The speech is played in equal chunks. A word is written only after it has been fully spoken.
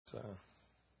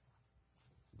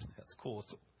That's cool.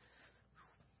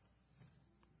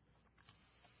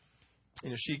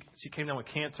 She came down with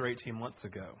cancer 18 months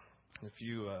ago. And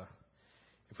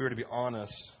if we were to be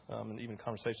honest, and even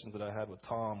conversations that I had with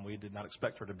Tom, we did not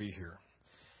expect her to be here.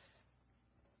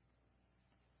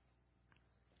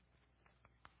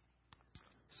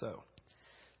 So,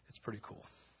 it's pretty cool.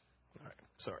 All right,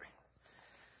 sorry.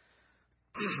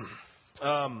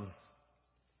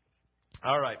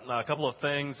 All right, a couple of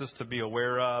things just to be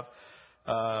aware of.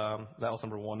 That was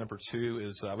number one. Number two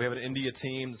is we have an India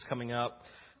team that's coming up.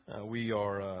 We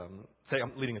are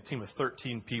I'm leading a team of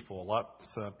 13 people. Lots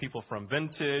of people from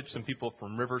Vintage, some people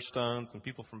from Riverstone, some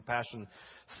people from Passion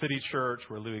City Church,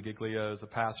 where Louis Giglio is a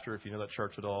pastor, if you know that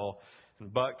church at all, in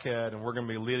Buckhead. And we're going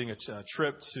to be leading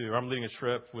I'm leading a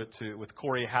trip with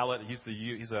Corey Hallett.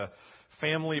 He's a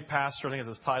family pastor. I think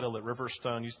that's his title at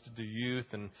Riverstone. Used to do youth.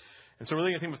 And so we're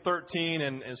leading a team of 13.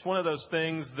 And it's one of those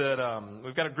things that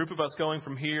we've got a group of us going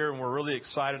from here, and we're really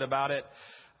excited about it.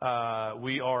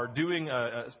 We are doing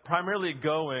primarily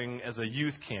going as a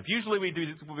youth camp. Usually we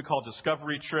do what we call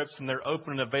discovery trips, and they're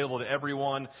open and available to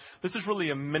everyone. This is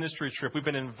really a ministry trip. We've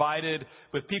been invited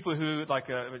with people who, like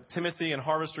Timothy and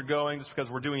Harvest, are going just because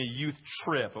we're doing a youth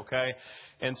trip, okay?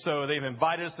 And so they've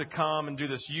invited us to come and do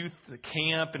this youth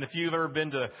camp. And if you've ever been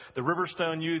to the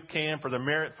Riverstone Youth Camp or the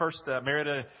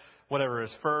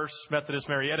First Methodist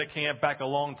Marietta camp back a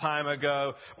long time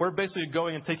ago, we're basically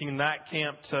going and taking that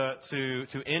camp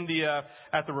to India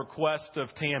at the request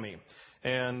of Tammy.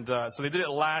 And so they did it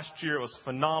last year. It was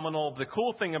phenomenal. The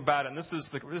cool thing about it, and this is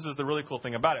the really cool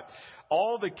thing about it,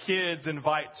 all the kids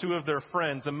invite two of their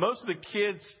friends, and most of the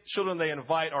children they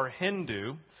invite are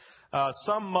Hindu.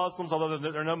 Some Muslims, although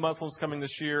there are no Muslims coming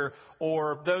this year,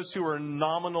 or those who are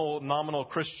nominal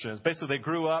Christians. Basically, they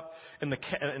grew up in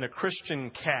a Christian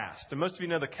caste. And most of you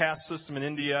know the caste system in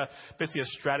India, basically a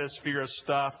stratosphere of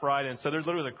stuff, right? And so there's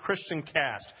literally the Christian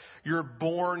caste. You're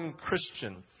born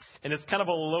Christian. And it's kind of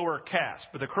a lower caste.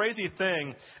 But the crazy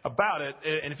thing about it,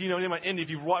 and if you know anyone in India, if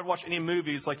you watch any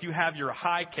movies, like you have your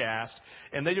high caste,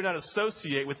 and they do not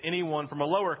associate with anyone from a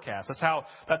lower caste. That's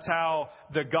how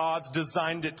the gods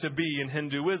designed it to be in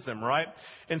Hinduism, right?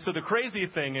 And so the crazy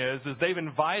thing is they've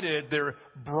invited their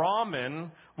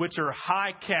Brahmin, which are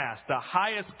high caste, the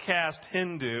highest caste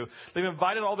Hindu. They've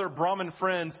invited all their Brahmin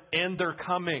friends, and they're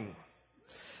coming.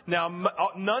 Now,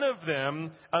 none of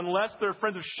them, unless their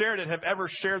friends have shared it, have ever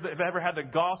had the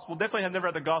gospel. Definitely have never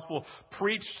had the gospel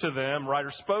preached to them, right, or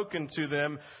spoken to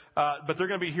them. But they're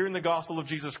going to be hearing the gospel of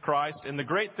Jesus Christ. And the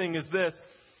great thing is this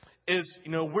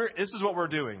is what we're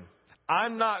doing.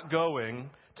 I'm not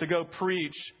going to go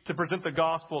preach to present the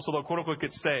gospel so they'll quote unquote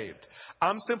get saved.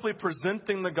 I'm simply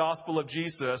presenting the gospel of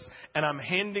Jesus, and I'm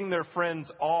handing their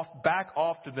friends back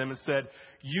off to them and said,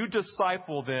 you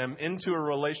disciple them into a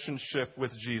relationship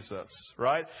with Jesus,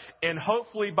 right? And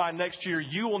hopefully by next year,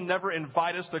 you will never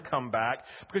invite us to come back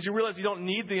because you realize you don't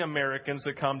need the Americans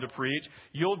to come to preach.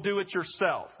 You'll do it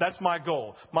yourself. That's my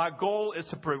goal. My goal is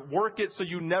to work it so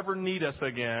you never need us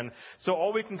again. So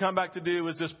all we can come back to do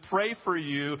is just pray for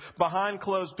you behind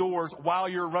closed doors while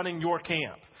you're running your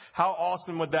camp. How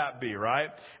awesome would that be, right?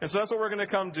 And so that's what we're going to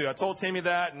come do. I told Tammy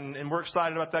that, and we're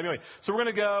excited about that. Anyway, so we're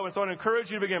going to go, and so I want to encourage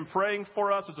you to begin praying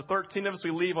for us. There's 13 of us.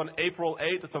 We leave on April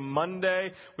 8th. It's a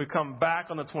Monday. We come back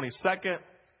on the 22nd.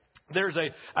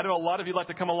 I know a lot of you like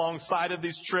to come alongside of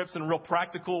these trips in real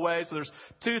practical ways. So there's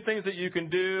two things that you can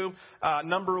do.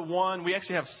 Number one, we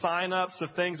actually have sign-ups of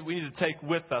things we need to take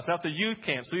with us. Now, it's a youth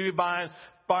camp, so you'll be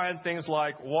buying things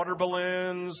like water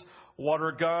balloons,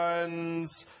 water guns,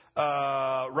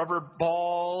 rubber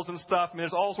balls and stuff. I mean,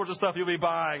 there's all sorts of stuff you'll be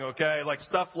buying, okay? Like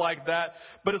stuff like that.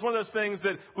 But it's one of those things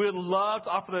that we would love to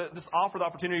offer the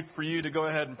opportunity for you to go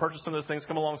ahead and purchase some of those things,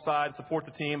 come alongside, support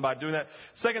the team by doing that.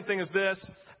 Second thing is this.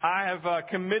 I have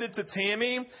committed to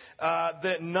Tammy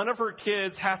that none of her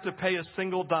kids have to pay a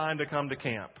single dime to come to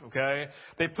camp, okay?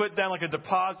 They put down like a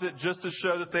deposit just to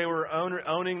show that they were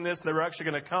owning this. They were actually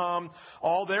going to come.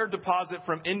 All their deposit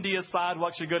from India's side will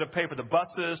actually go to pay for the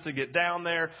buses to get down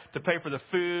there, to pay for the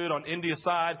food on India's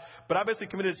side. But I basically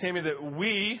committed to Tammy that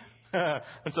we,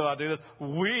 and so I'll do this,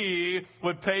 we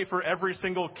would pay for every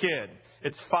single kid.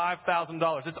 It's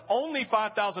 $5,000. It's only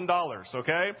 $5,000,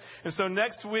 okay? And so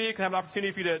next week, I have an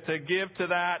opportunity for you to give to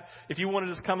that. If you want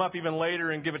to just come up even later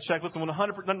and give a check, listen,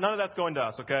 100%, none of that's going to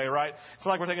us, okay, right? It's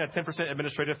not like we're taking a 10%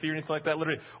 administrative fee or anything like that.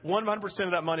 Literally, 100%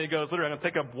 of that money goes, literally, I'm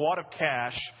going to take a wad of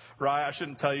cash, right? I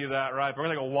shouldn't tell you that, right? But we're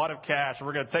going to take a wad of cash, and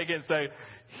we're going to take it and say,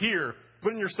 here,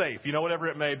 put it in your safe, whatever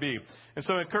it may be. And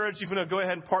so I encourage you to go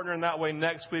ahead and partner in that way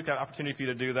next week. I have an opportunity for you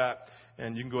to do that.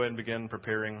 And you can go ahead and begin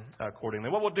preparing accordingly.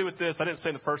 What we'll do with this, I didn't say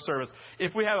in the first service,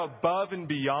 if we have above and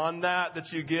beyond that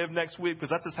you give next week,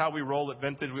 because that's just how we roll at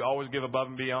Vintage. We always give above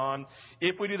and beyond.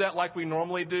 If we do that like we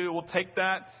normally do, we'll take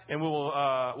that and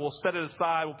we'll set it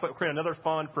aside. We'll create another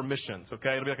fund for missions,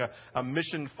 okay? It'll be like a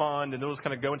mission fund, and it'll just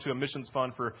kind of go into a missions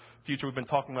fund for future. We've been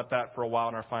talking about that for a while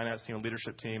in our finance team and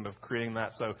leadership team of creating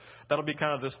that. So that'll be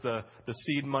kind of just the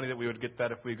seed money that we would get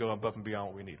that if we go above and beyond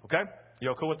what we need, okay? You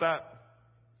all cool with that?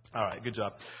 All right, good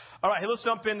job. All right, hey, let's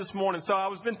jump in this morning. So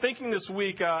I've been thinking this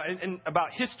week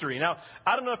about history. Now,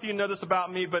 I don't know if you know this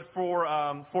about me, but for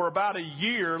about a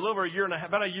year, a little over a year and a half,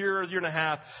 about a year and a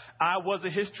half, I was a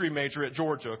history major at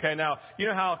Georgia. Okay, now you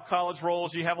know how college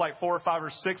rolls. You have like 4 or 5 or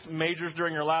 6 majors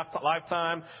during your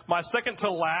lifetime. My second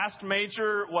to last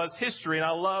major was history, and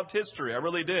I loved history. I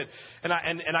really did. And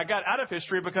I got out of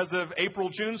history because of April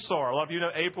Junesar. A lot of you know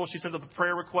April. She sent out the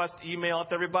prayer request email out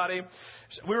to everybody.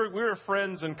 We were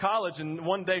friends in college, and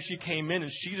one day she came in and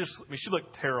she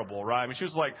looked terrible, right? I mean, she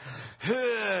was like,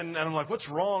 and I'm like, what's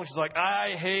wrong? She's like,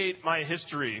 I hate my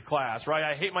history class, right?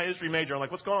 I hate my history major. I'm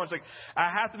like, what's going on? She's like, I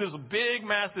have to do this big,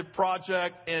 massive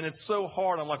project, and it's so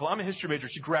hard. I'm like, well, I'm a history major.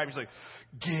 She grabbed me. She's like,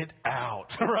 get out,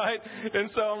 right? And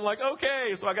so I'm like,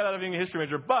 okay. So I got out of being a history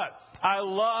major, but I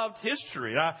loved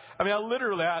history. I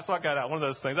got out. One of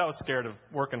those things. I was scared of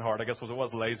working hard. I guess it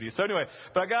was lazy. So anyway,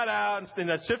 but I got out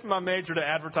and I shifted my major to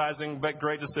advertising. But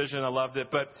great decision. I loved it.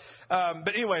 But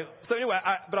anyway,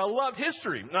 I loved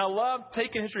history, and I loved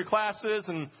taking history classes.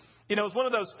 And you know, it was one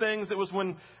of those things. It was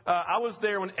when I was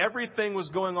there when everything was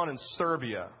going on in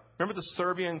Serbia. Remember the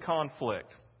Serbian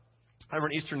conflict? Over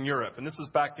in Eastern Europe, and this is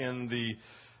back in the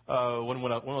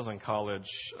when I was in college,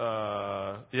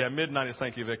 mid-90s.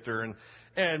 Thank you, Victor.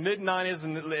 And mid-90s,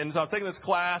 and so I was taking this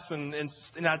class, and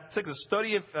I took the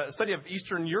study of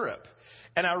Eastern Europe,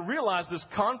 and I realized this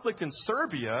conflict in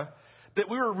Serbia that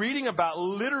we were reading about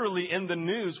literally in the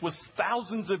news was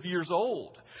thousands of years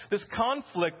old. This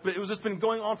conflict, but it was just been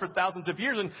going on for thousands of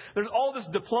years. And there's all this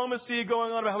diplomacy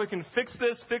going on about how we can fix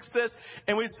this.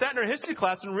 And we sat in our history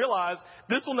class and realized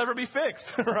this will never be fixed,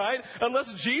 right?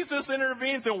 Unless Jesus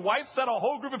intervenes and wipes out a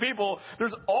whole group of people,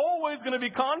 there's always going to be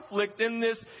conflict in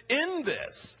this.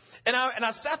 And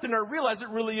I sat there and I realized it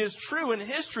really is true in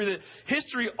history that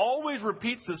history always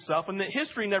repeats itself and that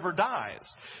history never dies.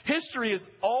 History is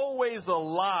always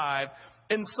alive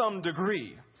in some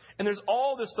degree. And there's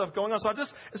all this stuff going on.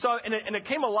 And it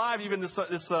came alive even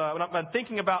when I'm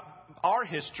thinking about our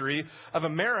history of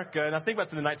America, and I think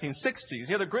about the 1960s.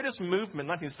 You know, the greatest movement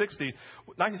in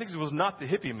 1960s was not the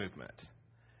hippie movement.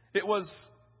 It was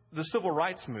the civil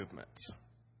rights movement.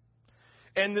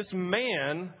 And this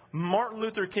man, Martin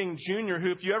Luther King Jr.,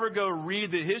 who if you ever go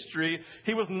read the history,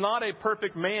 he was not a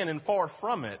perfect man and far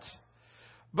from it.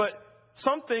 But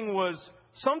something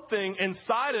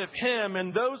inside of him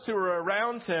and those who were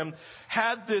around him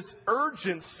had this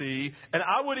urgency, and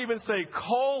I would even say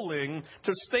calling,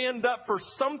 to stand up for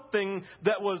something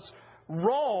that was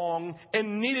wrong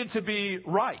and needed to be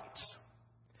right.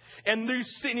 And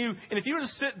if you were to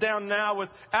sit down now with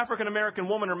African-American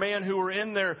woman or man who were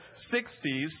in their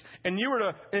 60s, and you were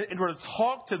to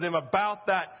talk to them about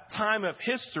that time of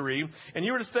history, and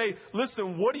you were to say,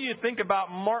 listen, what do you think about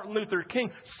Martin Luther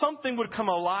King? Something would come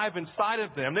alive inside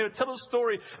of them. They would tell a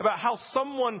story about how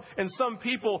someone and some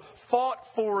people fought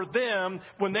for them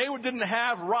when they didn't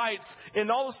have rights, and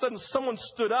all of a sudden someone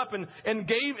stood up and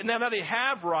gave, and now they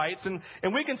have rights.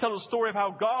 And we can tell the story of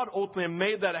how God ultimately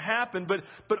made that happen, but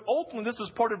ultimately this is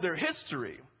part of their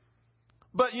history.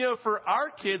 But, you know, for our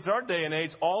kids, our day and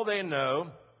age, all they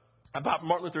know about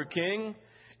Martin Luther King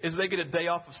is they get a day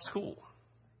off of school.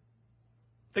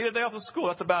 They get a day off of school.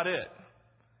 That's about it.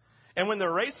 And when the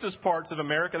racist parts of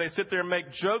America, they sit there and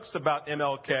make jokes about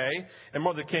MLK and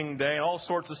Martin Luther King Day and all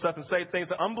sorts of stuff and say things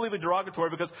that are unbelievably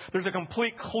derogatory because there's a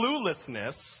complete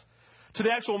cluelessness to the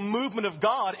actual movement of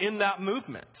God in that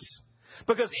movement.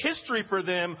 Because history for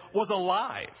them was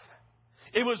alive.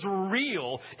 It was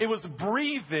real, it was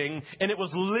breathing, and it was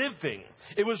living.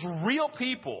 It was real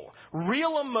people,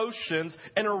 real emotions,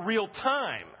 and a real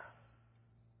time.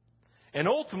 And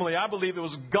ultimately, I believe it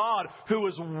was God who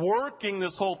was working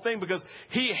this whole thing because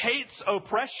He hates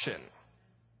oppression.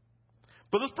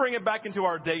 But let's bring it back into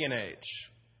our day and age.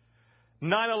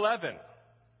 9/11,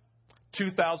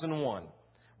 2001.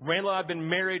 Randall and I have been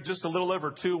married just a little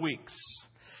over 2 weeks.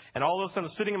 And all of a sudden,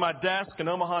 sitting at my desk in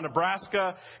Omaha,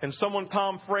 Nebraska, and someone,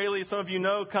 Tom Fraley, some of you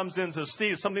know, comes in and says,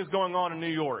 Steve, something's going on in New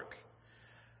York.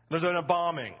 There's been a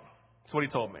bombing. That's what he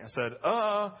told me. I said,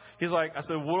 He's like, I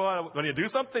said, what, do I need to do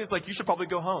something? He's like, you should probably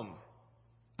go home.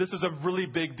 This is a really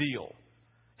big deal.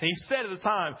 And he said at the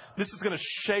time, this is going to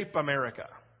shape America.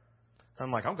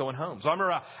 I'm like, I'm going home. So I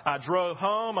remember I drove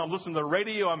home. I'm listening to the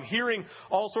radio. I'm hearing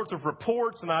all sorts of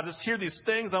reports, and I just hear these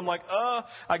things. I'm like,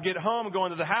 I get home, go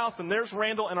into the house, and there's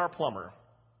Randall and our plumber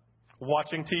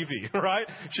watching TV, right?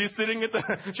 She's sitting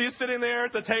there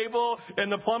at the table,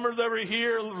 and the plumber's over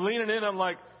here leaning in. I'm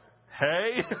like,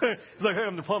 hey. He's like, hey,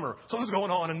 I'm the plumber. Something's going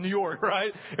on in New York,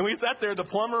 right? And we sat there, the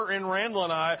plumber and Randall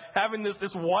and I, having this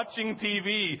watching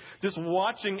TV, just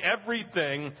watching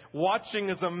everything, watching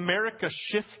as America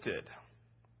shifted.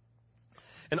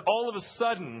 And all of a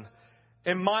sudden,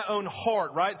 in my own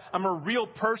heart, right, I'm a real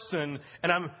person,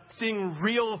 and I'm seeing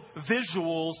real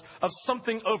visuals of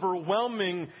something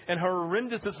overwhelming and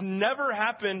horrendous that's never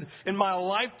happened in my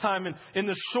lifetime in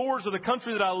the shores of the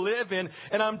country that I live in.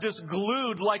 And I'm just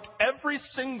glued like every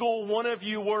single one of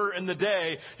you were in the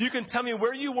day. You can tell me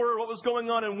where you were, what was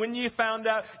going on, and when you found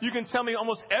out. You can tell me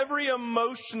almost every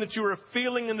emotion that you were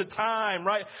feeling in the time,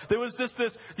 right? There was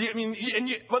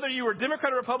whether you were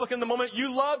Democrat or Republican in the moment,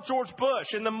 you loved George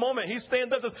Bush in the moment. He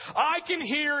stands up and says, I can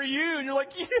hear you. And you're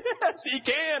like, yes, he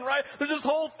can, right? There's this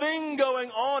whole thing going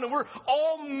on, and we're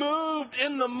all moved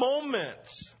in the moment.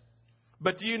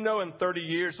 But do you know in 30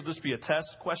 years, there'll just be a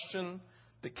test question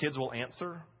that kids will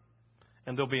answer,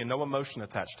 and there'll be no emotion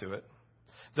attached to it.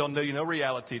 There'll know no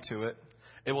reality to it.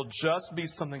 It will just be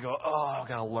something go, I've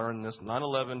got to learn this.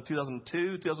 9/11,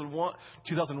 2002, 2001,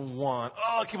 2001.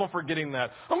 I keep on forgetting that.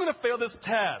 I'm going to fail this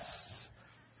test.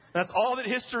 That's all that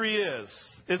history is,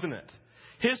 isn't it?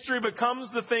 History becomes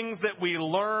the things that we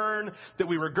learn, that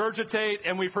we regurgitate,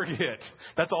 and we forget.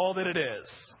 That's all that it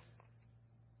is.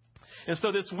 And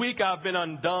so this week I've been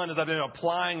undone as I've been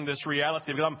applying this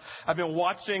reality. Because I've been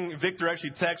watching Victor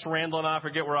actually text Randall and I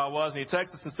forget where I was. And he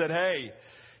texted us and said, hey,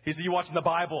 he said, you watching the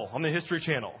Bible on the History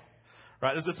Channel?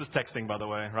 Right? This is texting, by the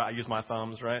way. Right? I use my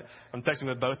thumbs, right? I'm texting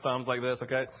with both thumbs like this,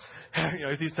 okay? I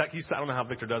don't know how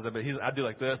Victor does it, but I do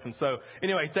like this. And so,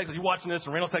 anyway, he texts us, you watching this?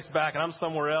 And Randall texts back, and I'm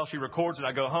somewhere else. She records it.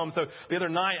 I go home. So the other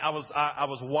night, I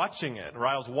was watching it,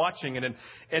 right? I was watching it,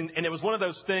 and it was one of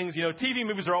those things, TV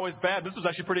movies are always bad. This was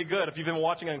actually pretty good. If you've been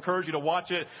watching, I encourage you to watch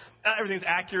it. Not everything's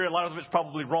accurate. A lot of it's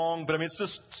probably wrong, but I mean, it's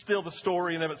just still the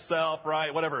story in of itself,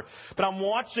 right? Whatever. But I'm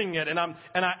watching it, and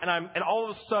all of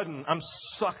a sudden, I'm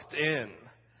sucked in.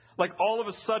 Like all of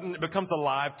a sudden it becomes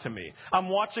alive to me. I'm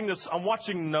watching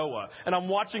Noah, and I'm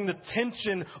watching the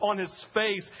tension on his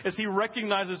face as he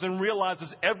recognizes and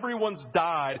realizes everyone's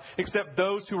died except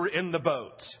those who were in the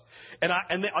boat. And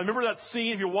I remember that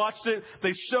scene, if you watched it,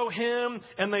 they show him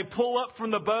and they pull up from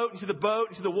the boat into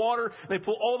the water, and they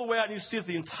pull all the way out, and you see that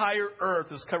the entire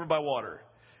earth is covered by water.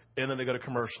 And then they go to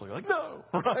commercial. You're like, no,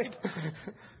 right?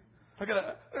 I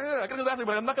gotta go to the bathroom,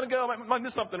 but I'm not gonna go. I might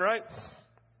miss something, right?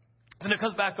 Then it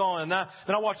comes back on, and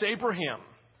then I watch Abraham.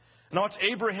 And I watch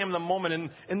Abraham in the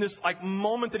moment, in this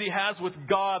moment that he has with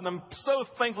God. And I'm so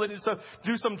thankful that he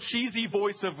do some cheesy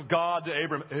voice of God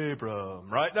to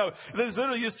Abram, right? No, there's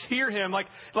literally just hear him like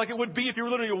it would be if you were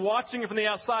literally watching it from the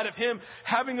outside of him,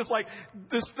 having this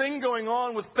thing going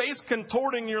on with face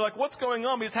contorting. And you're like, what's going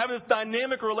on? But he's having this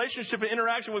dynamic relationship and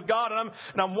interaction with God. And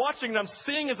I'm watching and I'm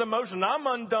seeing his emotion. And I'm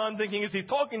undone thinking, is he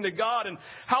talking to God? And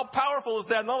how powerful is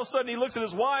that? And all of a sudden he looks at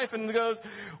his wife and goes,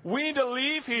 we need to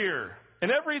leave here and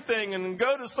everything and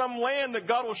go to some land that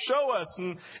God will show us.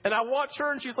 And I watch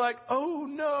her and she's like, oh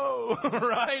no,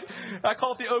 right? I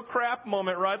call it the oh crap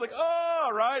moment, right? Like, oh,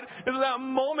 right? It's that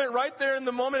moment right there in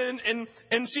the moment.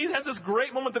 And she has this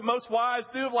great moment that most wives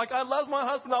do of like, I love my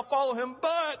husband, I'll follow him,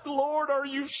 but Lord, are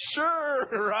you sure?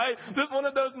 Right? This is one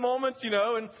of those moments,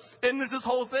 and there's this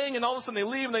whole thing, and all of a sudden they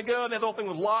leave and they go and they have the whole thing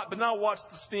with Lot. But now watch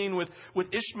the scene with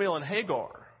Ishmael and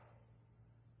Hagar.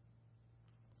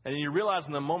 And you realize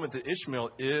in the moment that Ishmael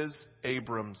is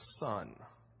Abram's son.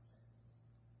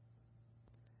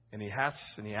 And he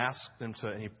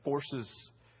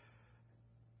forces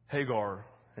Hagar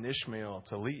and Ishmael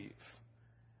to leave.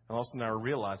 And all of a sudden I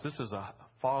realize this is a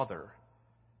father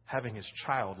having his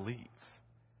child leave.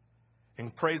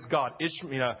 And praise God,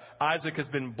 Isaac has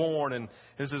been born, and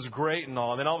this is great and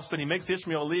all. And then all of a sudden he makes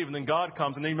Ishmael leave, and then God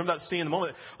comes. And then you remember that scene in the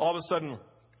moment, all of a sudden,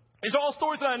 these are all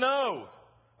stories that I know.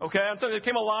 Okay, I'm telling you, it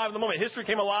came alive in the moment. History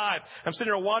came alive. I'm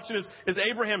sitting here watching as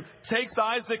Abraham takes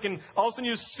Isaac, and all of a sudden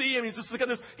you see him. He's just got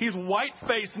this. He's white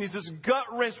faced and he's just gut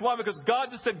wrenched. Why? Because God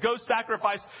just said, "Go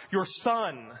sacrifice your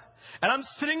son." And I'm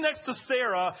sitting next to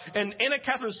Sarah, and Anna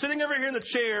Catherine's sitting over here in the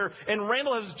chair, and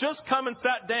Randall has just come and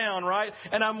sat down, right?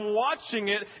 And I'm watching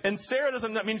it, and Sarah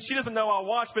she doesn't know I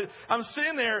watch, but I'm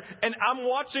sitting there, and I'm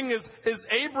watching as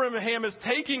Abraham is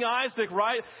taking Isaac,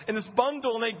 right? In this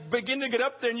bundle, and they begin to get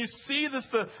up there, and you see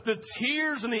the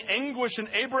tears and the anguish in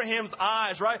Abraham's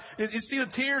eyes, right? You see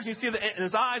the tears, and you see in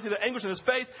his eyes, you see the anguish in his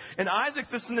face, and Isaac's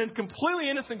just completely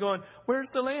innocent going, "Where's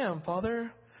the lamb,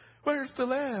 Father? Where's the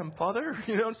lamb, Father?"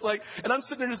 It's like, and I'm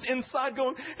sitting there just inside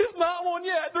going, "There's not one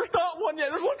yet. There's not one yet.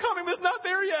 There's one coming, but it's not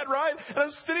there yet," right? And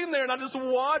I'm sitting there and I just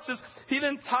watch as he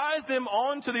then ties them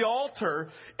onto the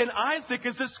altar. And Isaac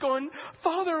is just going,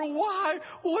 "Father, why?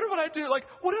 What did I do? Like,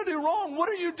 what did I do wrong? What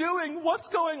are you doing? What's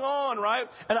going on?" Right?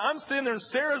 And I'm sitting there and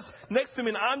Sarah's next to me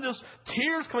and I'm just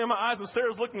tears coming out of my eyes and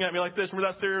Sarah's looking at me like this.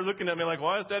 Remember that Sarah looking at me like,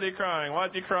 "Why is Daddy crying? Why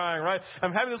is he crying?" Right?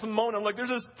 I'm having this moment. I'm like, there's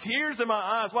just tears in my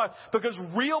eyes. Why? Because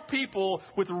real people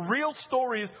with real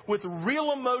stories, with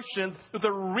real emotions, with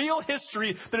a real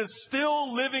history that is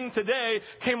still living today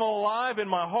came alive in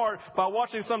my heart by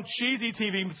watching some cheesy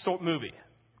TV movie.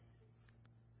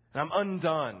 And I'm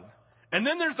undone. And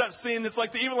then there's that scene that's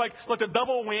like the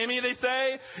double whammy, they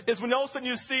say, is when all of a sudden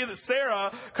you see that Sarah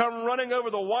come running over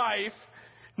the wife,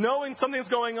 knowing something's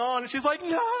going on, and she's like,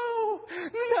 no,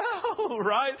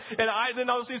 right? And then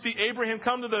obviously you see Abraham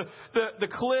come to the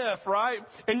cliff, right?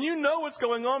 And you know what's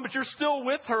going on, but you're still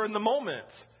with her in the moment.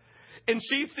 And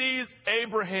she sees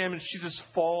Abraham, and she just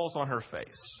falls on her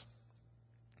face.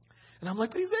 And I'm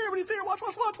like, but he's there, watch,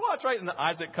 right? And then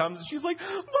Isaac comes, and she's like,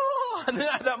 "Oh!" And then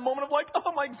at that moment of like,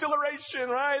 oh, my exhilaration,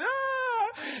 right?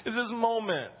 Is this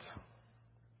moment.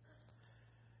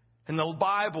 And the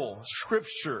Bible,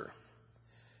 Scripture,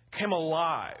 came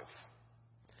alive.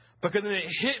 Because then it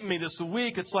hit me this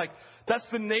week. It's like, that's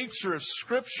the nature of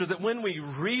Scripture, that when we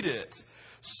read it,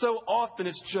 so often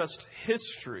it's just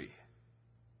history.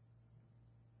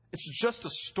 It's just a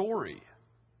story.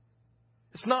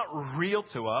 It's not real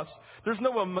to us. There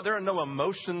are no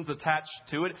emotions attached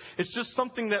to it. It's just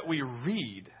something that we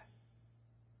read.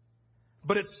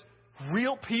 But it's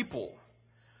real people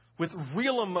with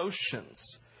real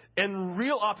emotions and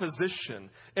real opposition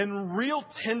and real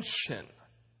tension,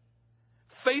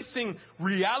 facing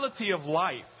reality of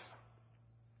life.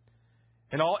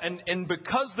 And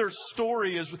because their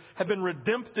story have been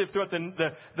redemptive throughout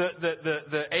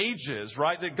the ages,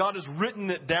 right? That God has written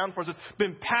it down for us. It's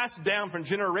been passed down from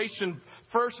generation,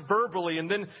 first verbally, and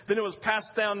then it was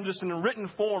passed down just in a written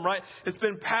form, right? It's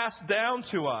been passed down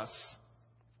to us.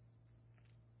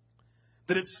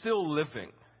 That it's still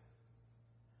living.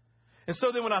 And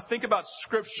so then when I think about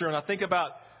Scripture and I think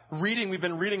about reading, we've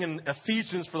been reading in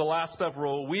Ephesians for the last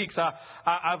several weeks,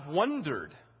 I've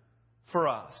wondered for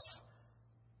us,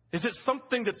 is it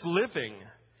something that's living?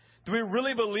 Do we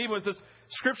really believe when this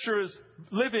Scripture is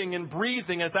living and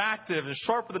breathing, it's active and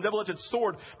sharp with a double-edged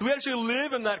sword? Do we actually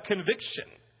live in that conviction?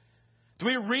 Do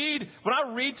we read, when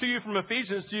I read to you from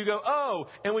Ephesians, do you go, oh,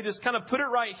 and we just kind of put it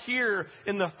right here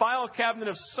in the file cabinet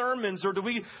of sermons? Or do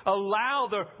we allow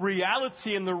the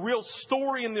reality and the real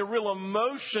story and the real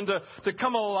emotion to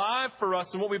come alive for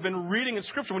us in what we've been reading in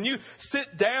Scripture? When you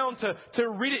sit down to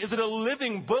read it, is it a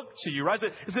living book to you, right?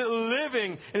 Is it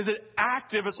living? Is it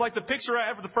active? It's like the picture I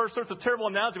have for the first service, a terrible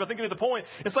analogy, but I think you get the point.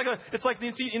 It's like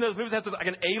you see in those movies, it has like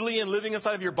an alien living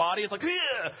inside of your body. It's like,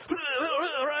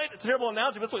 right? It's a terrible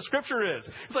analogy, but that's what Scripture is.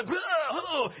 It's like,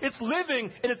 it's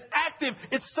living and it's active.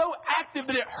 It's so active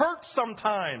that it hurts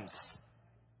sometimes.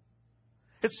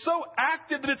 It's so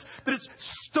active that it's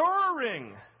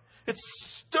stirring. It's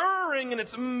stirring and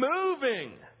it's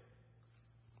moving.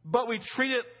 But we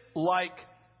treat it like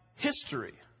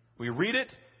history. We read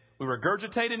it, we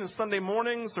regurgitate it in Sunday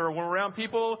mornings or when we're around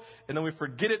people, and then we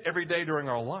forget it every day during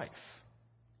our life.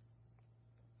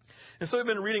 And so we've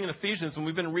been reading in Ephesians, and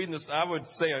we've been reading this, I would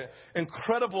say, an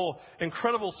incredible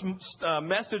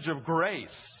message of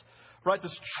grace, right?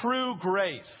 This true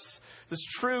grace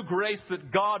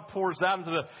that God pours out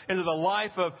into the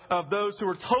life of those who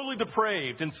are totally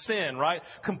depraved in sin, right?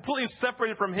 Completely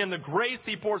separated from Him. The grace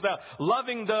He pours out,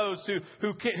 loving those who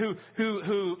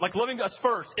like loving us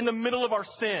first in the middle of our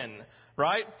sin,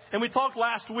 right? And we talked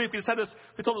last week. We told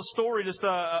a story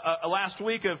last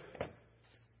week of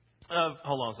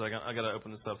hold on a second. I got to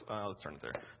open this up. Let's turn it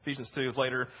there. Ephesians 2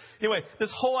 later. Anyway,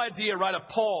 this whole idea, right, of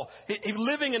Paul, he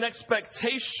living in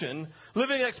expectation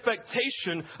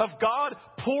of God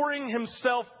pouring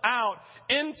Himself out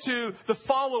into the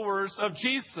followers of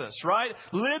Jesus, right?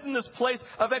 Lived in this place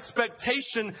of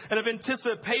expectation and of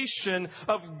anticipation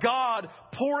of God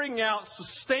pouring out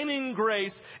sustaining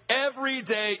grace every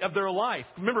day of their life.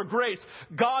 Remember, grace,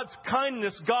 God's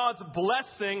kindness, God's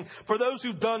blessing for those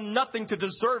who've done nothing to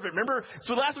deserve it. Remember,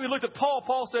 so last week we looked at Paul.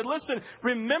 Paul said, listen,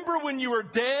 remember when you were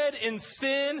dead in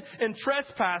sin and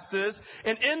trespasses,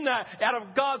 and in that, out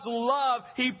of God's love,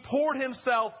 He poured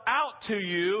Himself out to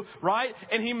you, right?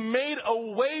 And He made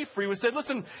a way for you. He said,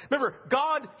 listen, remember,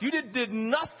 God, you did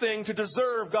nothing to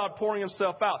deserve God pouring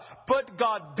Himself out, but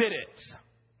God did it.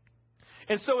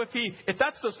 And so if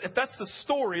that's the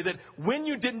story, that when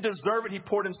you didn't deserve it, He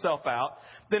poured Himself out,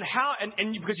 then how,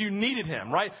 and because you needed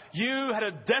Him, right? You had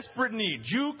a desperate need.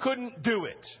 You couldn't do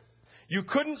it. You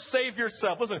couldn't save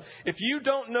yourself. Listen, if you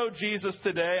don't know Jesus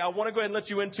today, I want to go ahead and let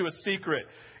you into a secret.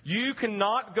 You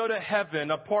cannot go to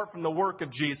heaven apart from the work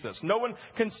of Jesus. No one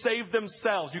can save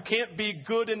themselves. You can't be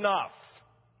good enough.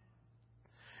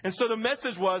 And so the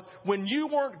message was, when you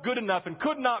weren't good enough and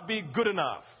could not be good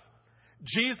enough,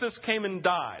 Jesus came and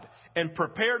died and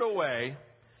prepared a way.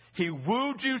 He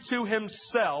wooed you to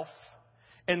Himself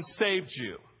and saved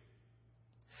you.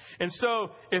 And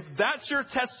so if that's your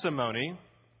testimony,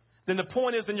 then the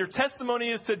point is, then your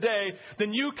testimony is today,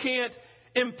 then you can't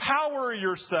empower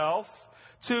yourself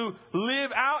to live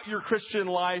out your Christian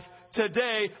life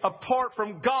today apart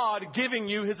from God giving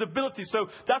you His ability. So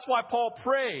that's why Paul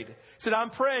prayed. He said,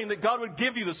 I'm praying that God would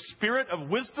give you the spirit of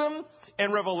wisdom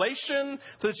and revelation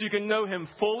so that you can know Him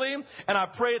fully. And I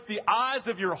pray that the eyes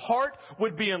of your heart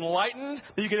would be enlightened,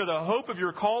 that you can know the hope of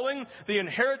your calling, the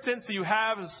inheritance that you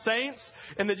have as saints,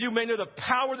 and that you may know the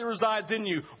power that resides in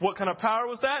you. What kind of power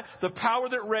was that? The power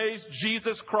that raised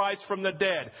Jesus Christ from the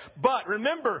dead. But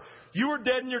remember, you were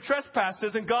dead in your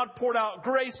trespasses, and God poured out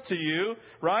grace to you,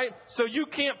 right? So you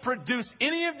can't produce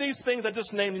any of these things I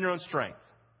just named in your own strength.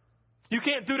 You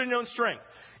can't do it in your own strength.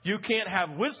 You can't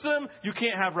have wisdom. You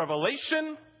can't have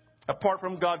revelation apart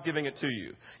from God giving it to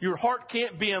you. Your heart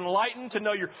can't be enlightened to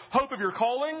know your hope of your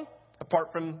calling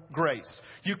apart from grace.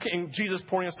 You can't, Jesus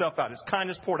pouring Himself out, His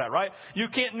kindness poured out, right? You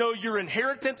can't know your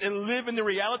inheritance and live in the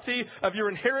reality of your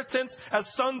inheritance as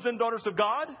sons and daughters of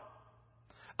God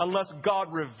unless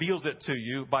God reveals it to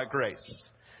you by grace.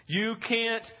 You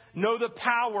can't know the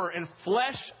power and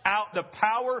flesh out the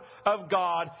power of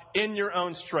God in your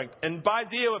own strength. And by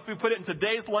deal, if we put it in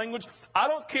today's language, I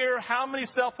don't care how many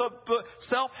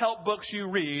self-help books you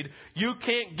read, you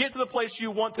can't get to the place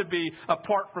you want to be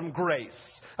apart from grace,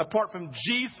 apart from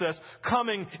Jesus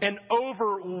coming and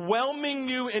overwhelming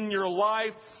you in your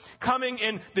life, coming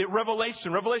in the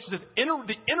revelation. Revelation is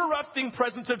the interrupting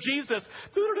presence of Jesus.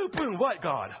 Boom, what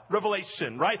God?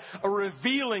 Revelation, right? A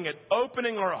revealing it,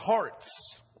 opening our hearts.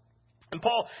 And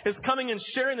Paul is coming and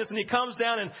sharing this, and he comes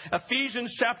down in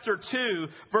Ephesians chapter 2,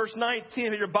 verse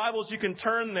 19. If your Bibles, you can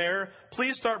turn there.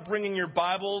 Please start bringing your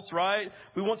Bibles, right?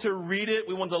 We want to read it.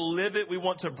 We want to live it. We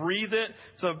want to breathe it.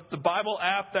 So the Bible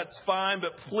app, that's fine,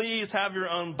 but please have your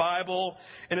own Bible.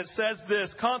 And it says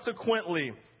this,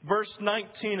 consequently, verse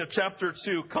 19 of chapter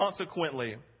 2,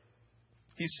 consequently.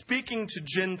 He's speaking to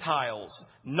Gentiles,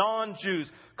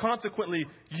 non-Jews. Consequently,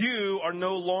 you are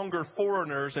no longer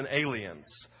foreigners and aliens.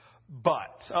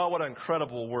 But, oh, what an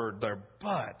incredible word there.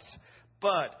 But,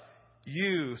 where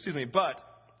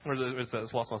is that?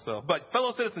 It's lost myself. But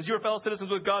fellow citizens, you are fellow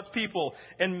citizens with God's people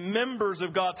and members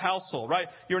of God's household, right?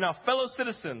 You're now fellow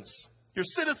citizens. You're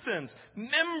citizens,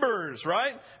 members,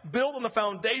 right? Built on the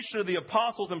foundation of the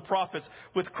apostles and prophets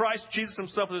with Christ Jesus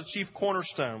Himself as the chief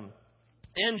cornerstone.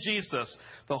 In Jesus,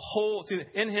 the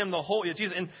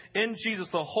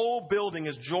whole building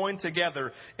is joined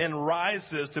together and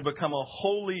rises to become a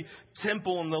holy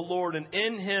temple in the Lord. And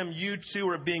in Him, you two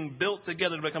are being built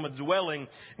together to become a dwelling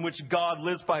in which God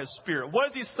lives by His Spirit.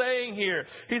 What is He saying here?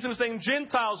 He's saying,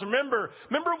 Gentiles, remember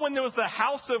when there was the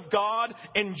house of God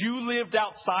and you lived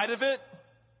outside of it?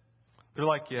 They're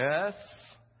like, yes.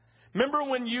 Remember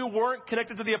when you weren't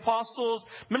connected to the apostles?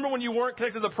 Remember when you weren't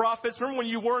connected to the prophets? Remember when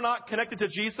you were not connected to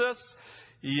Jesus?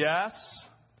 Yes.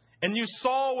 And you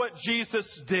saw what Jesus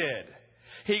did.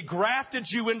 He grafted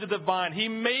you into the vine. He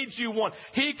made you one.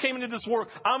 He came into this world.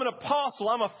 I'm an apostle.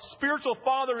 I'm a spiritual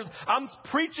father. I'm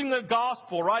preaching the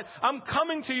gospel, right? I'm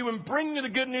coming to you and bringing you the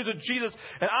good news of Jesus.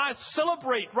 And I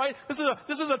celebrate, right? This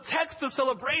is a text of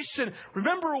celebration.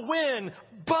 Remember when?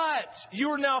 But you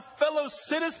are now fellow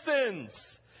citizens.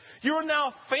 You are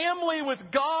now family with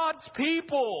God's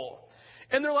people.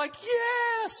 And they're like,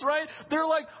 yes, right? They're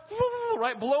like,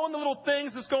 right, blowing the little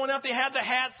things that's going out. They had the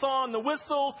hats on, the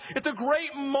whistles. It's a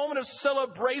great moment of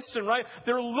celebration, right?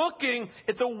 They're looking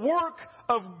at the work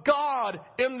of God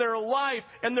in their life,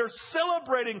 and they're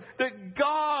celebrating that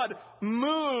God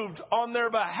moved on their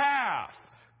behalf.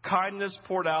 Kindness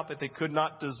poured out that they could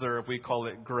not deserve. We call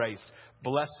it grace.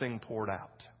 Blessing poured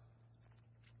out.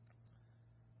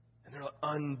 And they're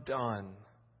undone.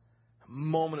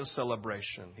 Moment of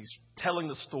celebration. He's telling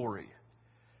the story.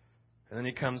 And then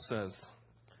he comes and says,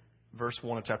 verse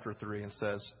 1 of chapter 3, and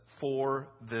says, for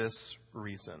this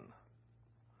reason.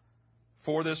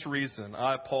 For this reason,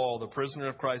 I, Paul, the prisoner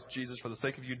of Christ Jesus, for the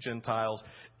sake of you Gentiles.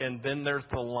 And then there's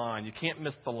the line. You can't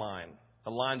miss the line.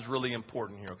 The line's really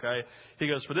important here, okay? He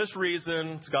goes, for this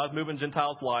reason, it's God's moving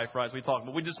Gentiles' life, right? As we talk,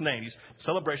 but we just named, he's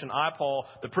celebration, I, Paul,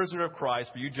 the prisoner of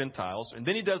Christ, for you Gentiles. And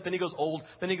then he goes old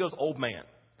man.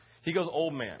 He goes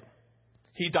old man.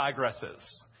 He digresses.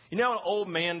 You know, an old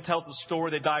man tells a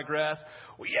story, they digress.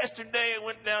 Well, yesterday I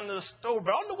went down to the store,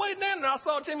 but on the way down there I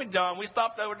saw Jimmy John. We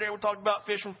stopped over there. We talked about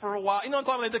fishing for a while. You know what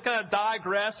I'm talking about? They kind of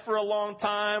digress for a long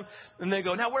time. And they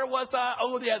go, now where was I?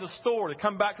 Oh, yeah, the store. They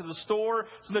come back to the store.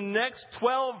 So the next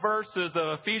 12 verses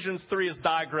of Ephesians 3 is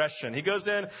digression. He goes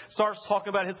in, starts talking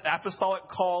about his apostolic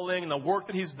calling and the work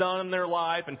that he's done in their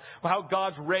life and how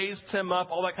God's raised him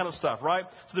up, all that kind of stuff, right?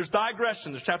 So there's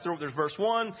digression. There's verse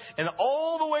 1, and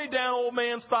all the way down, old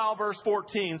man style, verse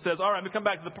 14 says, all right, let me come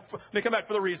back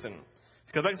for the reason.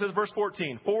 Because like it says, verse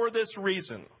 14, for this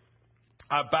reason,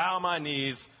 I bow my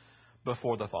knees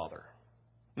before the Father.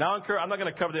 Now, I'm not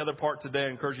going to cover the other part today. I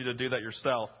encourage you to do that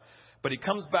yourself. But he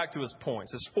comes back to his point.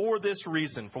 He says, for this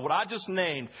reason, for what I just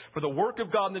named, for the work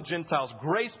of God in the Gentiles,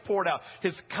 grace poured out,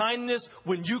 his kindness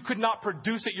when you could not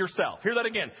produce it yourself. Hear that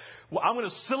again. Well, I'm going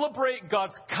to celebrate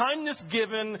God's kindness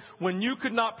given when you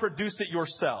could not produce it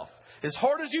yourself. As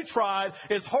hard as you tried,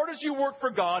 as hard as you worked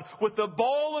for God, with the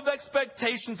ball of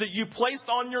expectations that you placed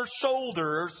on your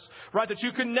shoulders, right, that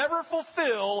you could never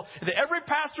fulfill, that every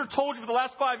pastor told you for the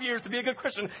last 5 years to be a good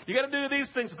Christian, you got to do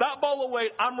these things. That ball of weight,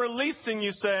 I'm releasing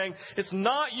you saying, it's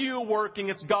not you working,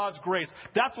 it's God's grace.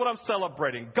 That's what I'm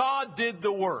celebrating. God did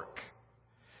the work.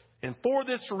 And for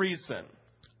this reason,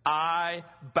 I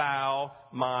bow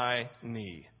my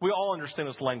knee. We all understand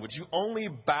this language. You only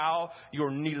bow your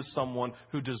knee to someone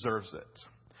who deserves it,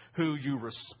 who you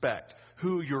respect,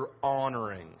 who you're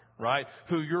honoring, right?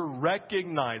 Who you're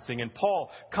recognizing. And Paul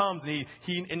comes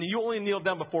and you only kneel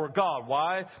down before God.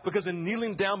 Why? Because in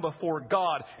kneeling down before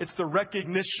God, it's the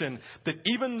recognition that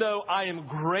even though I am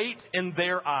great in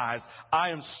their eyes, I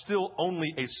am still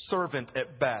only a servant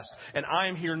at best. And I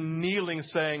am here kneeling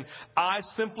saying, I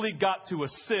simply got to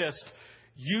assist.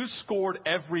 You scored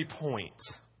every point.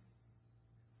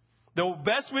 The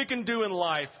best we can do in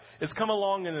life is come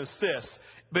along and assist.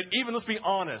 But even, let's be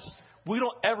honest, we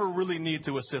don't ever really need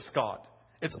to assist God.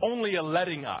 It's only a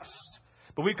letting us.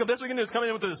 But the best we can do is come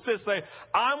in with an assist, say,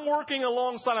 I'm working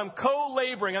alongside, I'm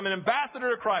co-laboring, I'm an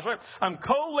ambassador of Christ, right? I'm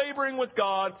co-laboring with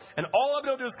God, and all I'm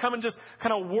going to do is come and just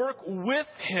kind of work with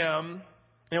Him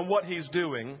in what He's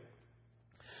doing.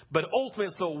 But ultimately,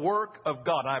 it's the work of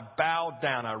God. I bow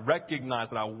down, I recognize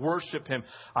that I worship Him,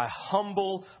 I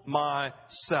humble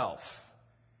myself.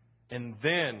 And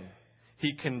then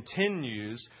he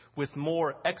continues with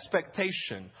more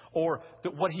expectation, or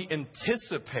what he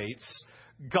anticipates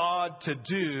God to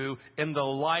do in the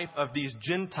life of these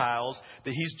Gentiles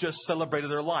that he's just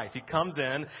celebrated their life. He comes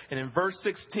in, and in verse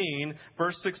 16,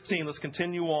 let's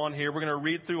continue on here. We're going to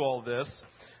read through all this.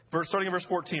 Starting in verse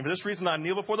 14. For this reason I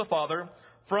kneel before the Father,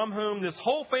 from whom his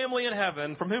whole family in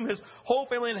heaven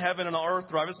and on earth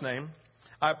derive his name.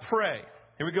 I pray.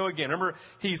 Here we go again. Remember,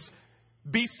 he's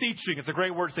beseeching. It's a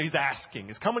great word to say. He's asking.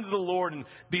 He's coming to the Lord and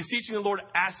beseeching the Lord,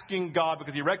 asking God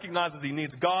because he recognizes he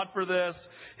needs God for this.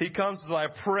 He comes and says,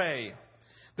 I pray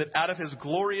that out of his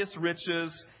glorious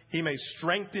riches he may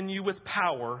strengthen you with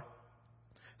power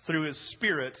through his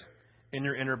Spirit in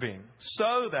your inner being,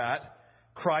 so that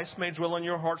Christ may dwell in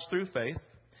your hearts through faith.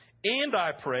 And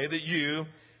I pray that you,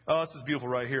 this is beautiful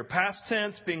right here, past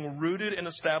tense, being rooted and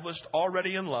established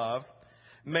already in love,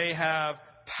 may have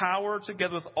power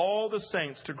together with all the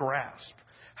saints to grasp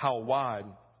how wide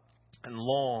and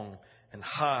long and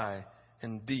high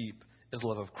and deep is the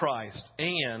love of Christ.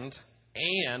 And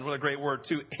what a great word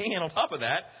too, and on top of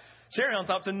that, cherry on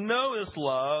top, to know this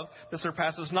love that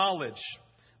surpasses knowledge,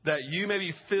 that you may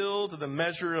be filled to the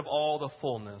measure of all the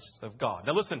fullness of God.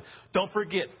 Now listen, don't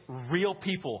forget, real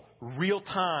people, real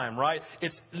time, right?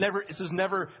 This is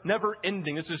never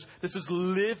ending. This is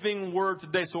living word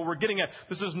today. So what we're getting at,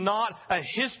 this is not a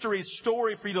history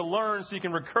story for you to learn so you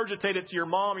can regurgitate it to your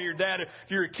mom or your dad or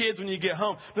to your kids when you get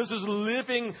home. This is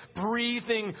living,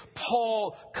 breathing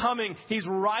Paul coming. He's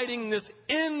writing this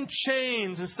in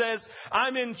chains and says,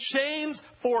 I'm in chains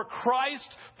for Christ,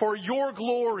 for your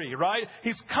glory, right?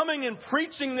 He's coming and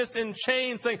preaching this in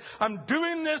chains, saying, I'm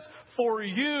doing this for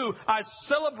you. I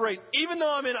celebrate, even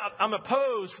though I'm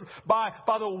opposed by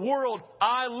the world.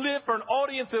 I live for an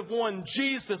audience of one,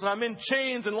 Jesus, and I'm in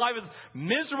chains, and life is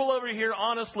miserable over here,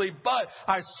 honestly, but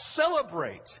I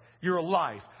celebrate your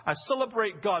life. I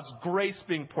celebrate God's grace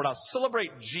being poured out. I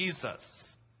celebrate Jesus.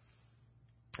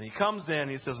 And he comes in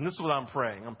and he says, and this is what I'm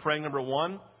praying. I'm praying, number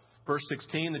 1, verse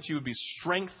 16, that you would be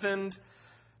strengthened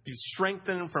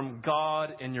from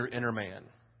God in your inner man.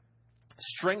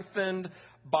 Strengthened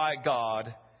by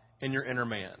God in your inner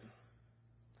man.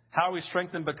 How are we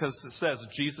strengthened? Because it says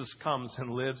Jesus comes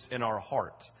and lives in our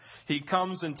heart. He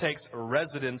comes and takes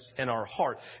residence in our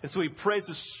heart. And so he prays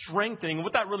the strengthening.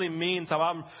 What that really means,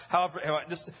 how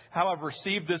I've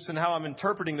received this and how I'm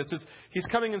interpreting this is he's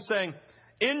coming and saying,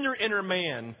 in your inner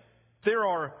man,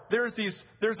 there's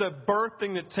a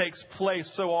birthing that takes place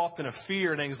so often of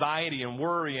fear and anxiety and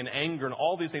worry and anger and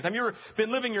all these things. Have you ever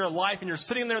been living your life and you're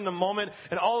sitting there in the moment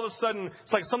and all of a sudden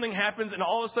it's like something happens and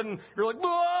all of a sudden you're like,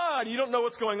 ah, and you don't know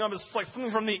what's going on. It's like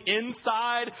something from the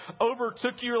inside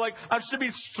overtook you. You're like, I should be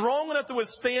strong enough to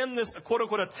withstand this quote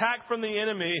unquote attack from the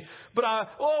enemy. But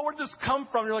where did this come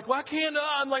from? You're like, well, I can't,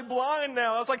 I'm like blind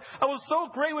now. I was so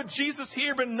great with Jesus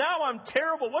here, but now I'm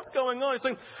terrible. What's going on? He's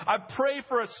saying, I pray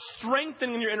for a strengthening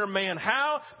in your inner man.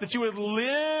 How? That you would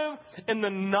live in the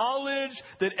knowledge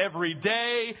that every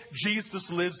day Jesus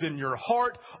lives in your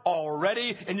heart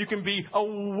already, and you can be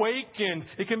awakened.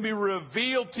 It can be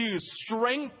revealed to you,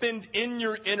 strengthened in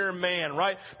your inner man,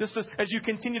 right? This is as you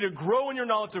continue to grow in your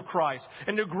knowledge of Christ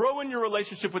and to grow in your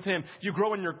relationship with Him. You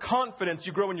grow in your confidence.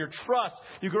 You grow in your trust.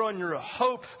 You grow in your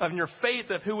hope and your faith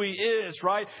of who He is,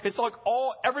 right? It's like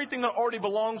everything that already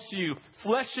belongs to you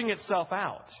fleshing itself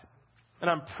out. And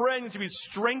I'm praying to be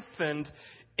strengthened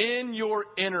in your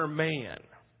inner man.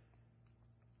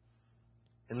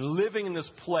 And living in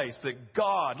this place that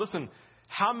God, listen,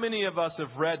 how many of us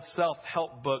have read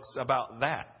self-help books about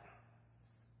that?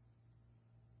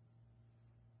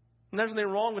 And there's nothing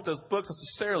wrong with those books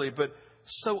necessarily, but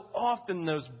so often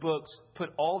those books put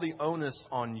all the onus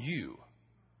on you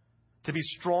to be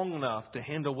strong enough to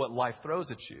handle what life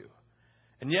throws at you.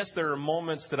 And yes, there are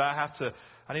moments that I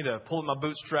need to pull up my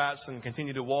bootstraps and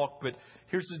continue to walk. But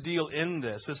here's the deal in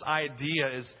this. This idea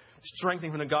is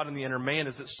strengthening from the God in the inner man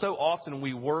is that so often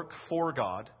we work for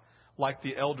God like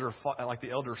the elder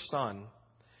son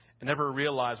and never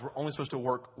realize we're only supposed to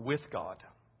work with God.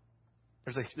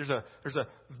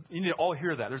 You need to all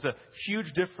hear that. There's a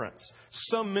huge difference.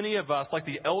 So many of us, like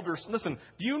the elder, listen,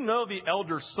 do you know the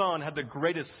elder son had the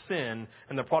greatest sin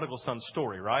in the prodigal son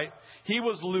story, right? He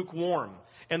was lukewarm.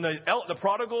 And the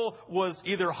prodigal was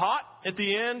either hot at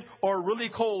the end or really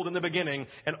cold in the beginning.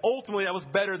 And ultimately that was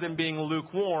better than being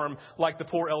lukewarm like the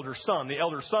poor elder son. The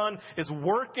elder son is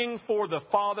working for the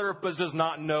father but does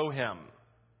not know him.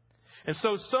 And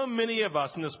so many of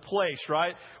us in this place,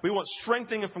 right? We want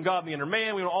strengthening from God in the inner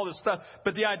man. We want all this stuff.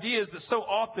 But the idea is that so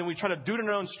often we try to do it in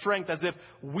our own strength as if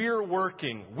we're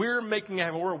working. We're making it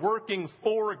happen. We're working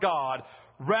for God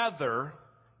rather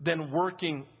than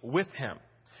working with Him.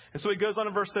 And so he goes on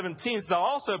in verse 17. He says, I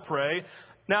also pray,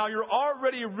 now you're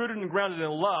already rooted and grounded in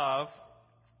love,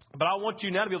 but I want you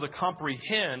now to be able to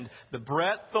comprehend the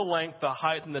breadth, the length, the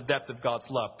height, and the depth of God's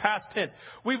love. Past tense.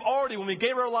 We've already, when we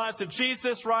gave our lives to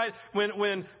Jesus, right,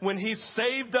 when He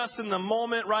saved us in the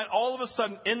moment, right, all of a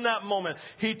sudden in that moment,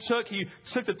 He took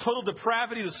the total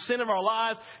depravity, the sin of our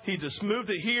lives, He just moved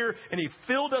it here, and He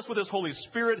filled us with His Holy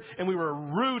Spirit, and we were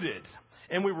rooted.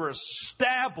 And we were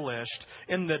established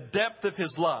in the depth of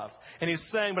His love. And He's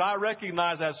saying, but I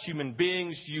recognize as human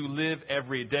beings, you live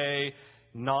every day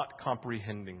not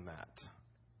comprehending that.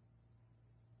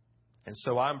 And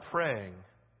so I'm praying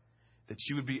that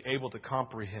you would be able to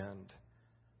comprehend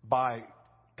by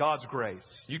God's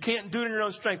grace. You can't do it in your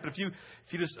own strength, but if you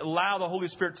just allow the Holy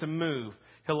Spirit to move,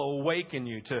 He'll awaken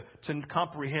you to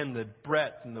comprehend the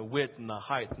breadth and the width and the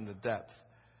height and the depth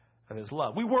of His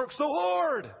love. We work so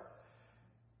hard.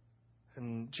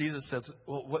 And Jesus says,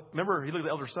 well, remember, He looked at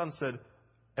the elder son and said,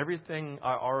 everything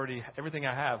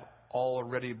I have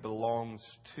already belongs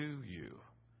to you.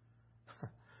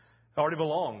 It already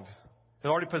belonged. It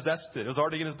already possessed it. It was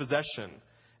already in His possession.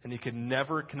 And He could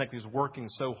never connect. He was working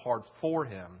so hard for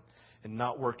Him and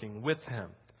not working with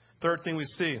Him. Third thing we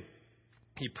see,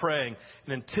 He praying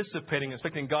and anticipating,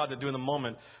 expecting God to do in the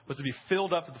moment, was to be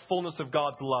filled up to the fullness of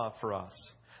God's love for us.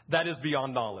 That is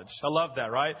beyond knowledge. I love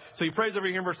that, right? So He prays over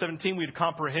here in verse 17, we'd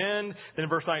comprehend. Then in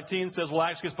verse 19 says, well,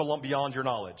 actually it's beyond your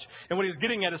knowledge. And what He's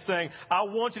getting at is saying, I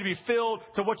want you to be filled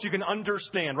to what you can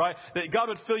understand, right? That God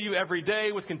would fill you every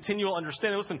day with continual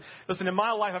understanding. Listen, in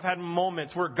my life I've had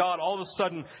moments where God all of a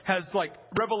sudden has like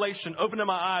revelation opened in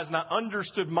my eyes and I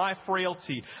understood my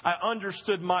frailty. I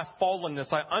understood my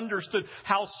fallenness. I understood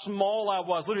how small I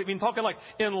was. Literally, I mean, talking like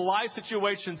in life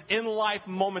situations, in life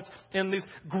moments, in these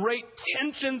great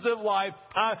tensions seasons of life,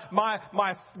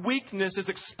 my weakness is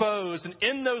exposed. And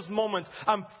in those moments,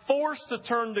 I'm forced to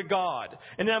turn to God.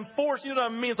 And then I'm forced, you know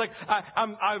what I mean? It's like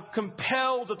I'm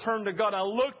compelled to turn to God. I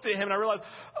look to Him and I realize,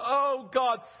 oh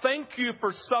God, thank you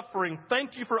for suffering.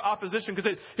 Thank you for opposition,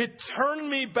 because it turned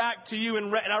me back to you.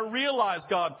 And I realized,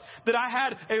 God, that I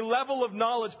had a level of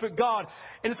knowledge, but God,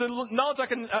 and it's a knowledge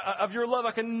of your love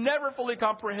I can never fully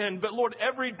comprehend. But Lord,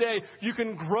 every day you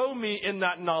can grow me in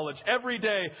that knowledge. Every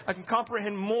day I can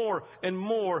comprehend more and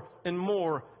more and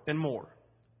more and more.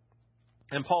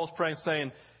 And Paul's praying,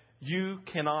 saying, you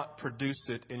cannot produce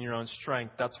it in your own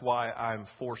strength. That's why I'm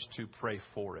forced to pray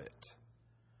for it.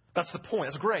 That's the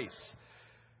point. That's grace.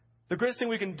 The greatest thing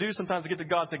we can do sometimes to get to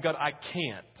God is say, God, I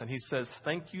can't. And He says,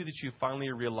 thank you that you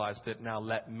finally realized it. Now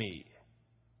let me.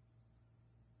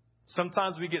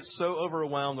 Sometimes we get so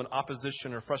overwhelmed when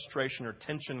opposition or frustration or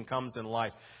tension comes in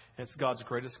life. And it's God's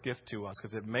greatest gift to us,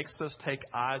 because it makes us take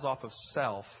eyes off of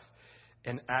self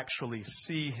and actually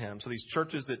see Him. So these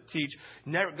churches that teach,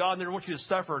 God never wants you to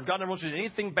suffer, and God never wants you to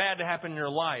anything bad to happen in your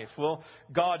life. Well,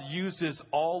 God uses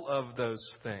all of those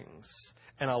things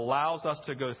and allows us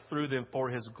to go through them for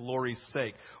His glory's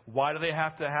sake. Why do they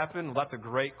have to happen? Well, that's a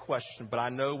great question. But I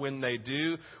know when they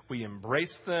do, we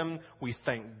embrace them. We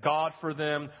thank God for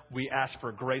them. We ask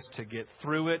for grace to get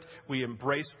through it. We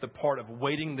embrace the part of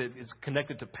waiting that is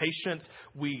connected to patience.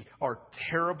 We are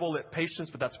terrible at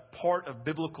patience, but that's part of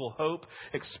biblical hope,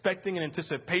 expecting and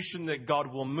anticipation that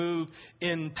God will move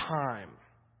in time.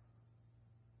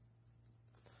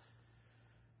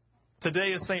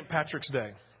 Today is St. Patrick's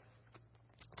Day.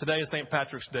 Today is St.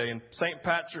 Patrick's Day, and St.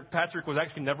 Patrick was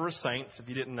actually never a saint. If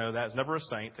you didn't know that, he's never a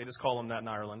saint. They just call him that in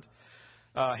Ireland.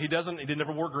 He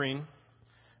never wore green,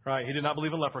 right? He did not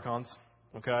believe in leprechauns.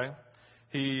 Okay,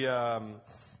 he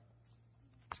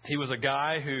was a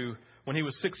guy who, when he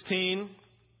was 16,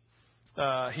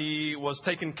 he was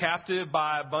taken captive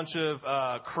by a bunch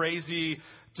of crazy,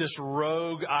 just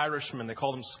rogue Irishmen. They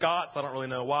called them Scots. I don't really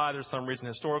know why. There's some reason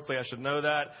historically I should know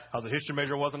that. I was a history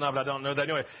major, wasn't I? But I don't know that.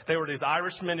 Anyway, they were these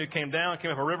Irishmen who came up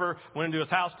a river, went into his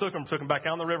house, took him back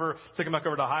down the river, took him back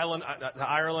over to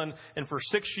Ireland. And for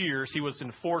 6 years, he was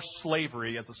in forced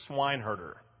slavery as a swine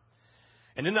herder.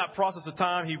 And in that process of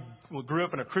time, he grew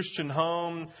up in a Christian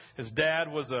home. His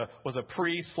dad was a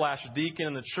priest / deacon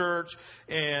in the church,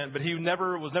 but he was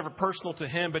never personal to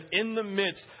him. But in the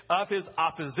midst of his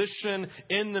opposition,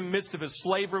 in the midst of his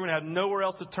slavery, when he had nowhere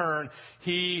else to turn,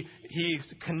 he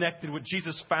connected with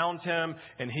Jesus, found him,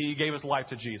 and he gave his life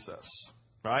to Jesus.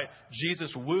 Right?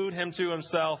 Jesus wooed him to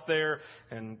himself there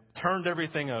and turned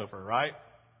everything over. Right?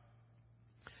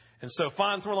 And so,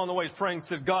 finally, somewhere along the way, he's praying,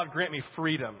 said, God, grant me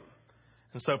freedom.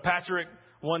 And so Patrick,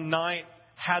 one night,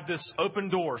 had this open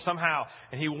door somehow.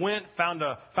 And he went, found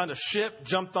a ship,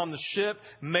 jumped on the ship,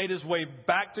 made his way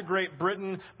back to Great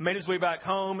Britain, made his way back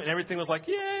home, and everything was like,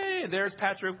 yay, there's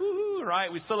Patrick, woohoo, right?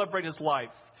 We celebrate his life.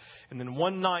 And then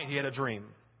one night he had a dream.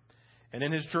 And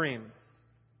in his dream,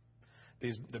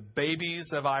 the babies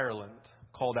of Ireland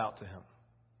called out to him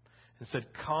and said,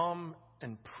 come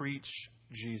and preach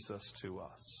Jesus to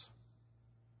us.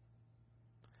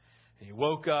 And he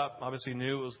woke up, obviously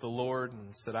knew it was the Lord,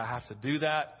 and said, I have to do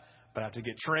that, but I have to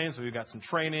get trained. So we got some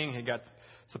training. He got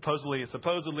supposedly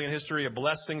in history, a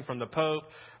blessing from the Pope,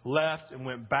 left and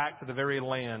went back to the very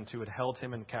land who had held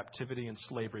him in captivity and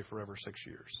slavery for over 6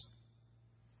 years.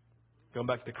 Going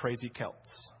back to the crazy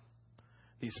Celts,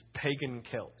 these pagan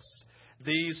Celts.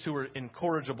 These who are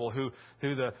incorrigible, who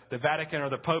the Vatican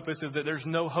or the Pope has said that there's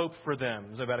no hope for them.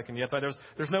 There's no Vatican yet, but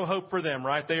there's no hope for them,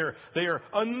 right? They are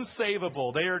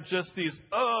unsavable. They are just these,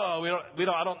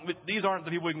 these aren't the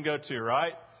people we can go to,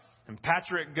 right? And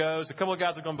Patrick goes. A couple of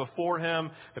guys have gone before him,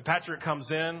 but Patrick comes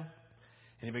in.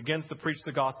 And he begins to preach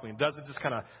the gospel. He does it just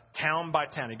kind of town by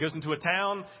town. He goes into a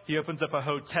town. He opens up a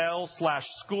hotel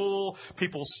 / school.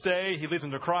 People stay. He leads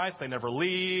them to Christ. They never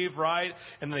leave, right?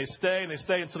 And then they stay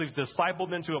until he's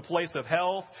discipled them to a place of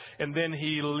health. And then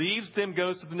he leaves them,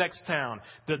 goes to the next town,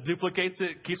 that duplicates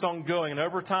it, keeps on going. And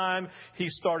over time, he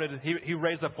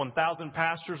raised up 1,000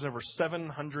 pastors and over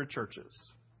 700 churches.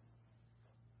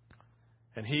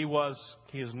 And he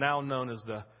is now known as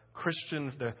the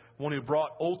Christian, the one who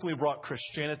ultimately brought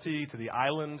Christianity to the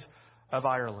island of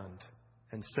Ireland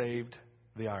and saved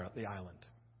the island.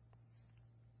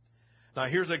 Now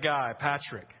here's a guy,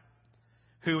 Patrick,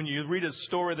 who when you read his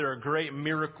story, there are great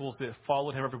miracles that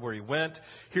followed him everywhere he went.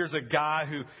 Here's a guy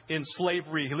who in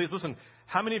slavery, listen,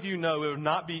 How many of you know it would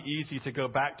not be easy to go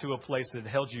back to a place that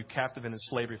held you captive and in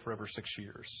slavery for over 6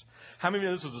 years? How many of you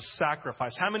know this was a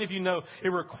sacrifice? How many of you know it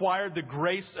required the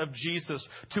grace of Jesus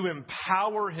to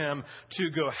empower him to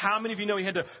go? How many of you know he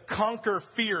had to conquer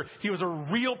fear? He was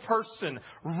a real person,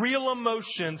 real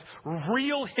emotions,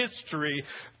 real history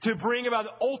to bring about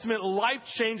the ultimate life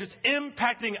change that's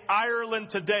impacting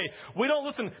Ireland today. We don't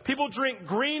listen. People drink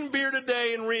green beer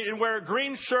today and wear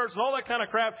green shirts and all that kind of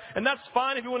crap. And that's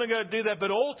fine if you want to go do that. But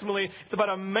ultimately, it's about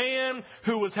a man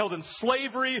who was held in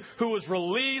slavery, who was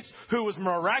released, who was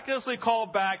miraculously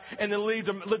called back, and then lived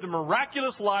a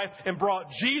miraculous life and brought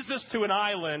Jesus to an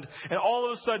island. And all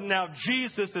of a sudden now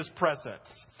Jesus is present.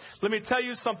 Let me tell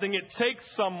you something. It takes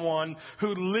someone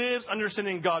who lives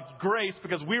understanding God's grace,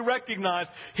 because we recognize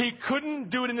he couldn't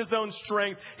do it in his own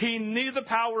strength. He needed the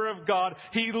power of God.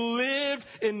 He lived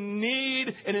in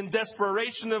need and in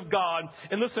desperation of God.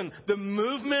 And listen, the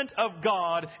movement of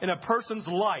God in a person's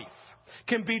life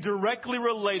can be directly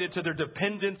related to their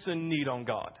dependence and need on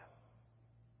God.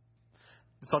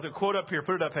 So I'll quote up here.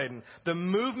 Put it up, Hayden. The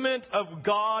movement of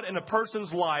God in a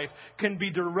person's life can be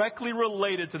directly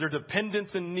related to their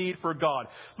dependence and need for God.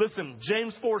 Listen,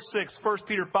 James 4:6, 1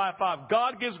 Peter 5:5.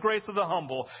 God gives grace to the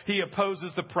humble. He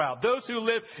opposes the proud. Those who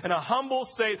live in a humble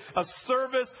state of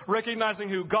service, recognizing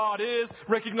who God is,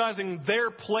 recognizing their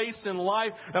place in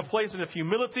life, a place of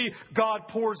humility, God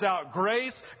pours out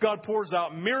grace. God pours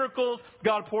out miracles.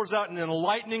 God pours out an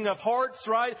enlightening of hearts,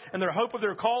 right? And their hope of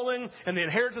their calling and the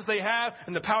inheritance they have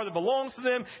and the power that belongs to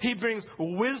them. He brings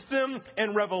wisdom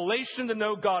and revelation to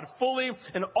know God fully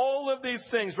and all of these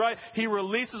things, right? He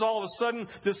releases all of a sudden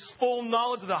this full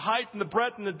knowledge of the height and the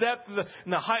breadth and the depth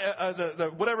and the height, the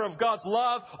whatever of God's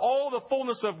love, all the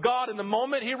fullness of God in the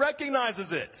moment. He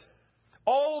recognizes it.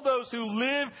 All those who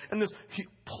live in this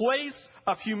place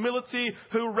of humility,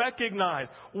 who recognize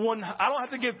I don't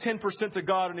have to give 10% to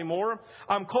God anymore.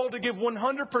 I'm called to give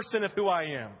 100% of who I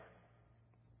am.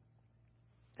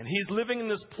 And he's living in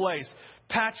this place.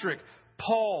 Patrick,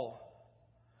 Paul,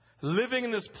 living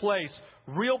in this place.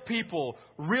 Real people,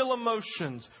 real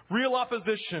emotions, real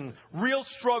opposition, real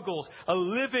struggles. A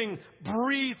living,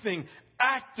 breathing,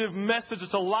 active message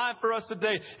that's alive for us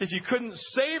today. If you couldn't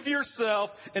save yourself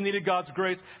and needed God's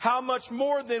grace, how much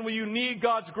more then will you need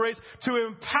God's grace to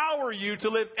empower you to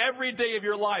live every day of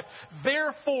your life?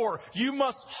 Therefore, you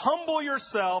must humble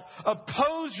yourself,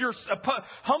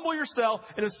 humble yourself,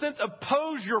 in a sense,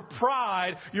 oppose your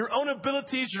pride, your own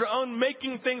abilities, your own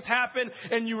making things happen,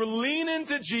 and you lean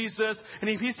into Jesus.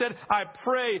 And he said, I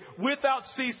pray without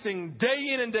ceasing,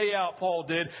 day in and day out, Paul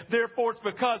did. Therefore, it's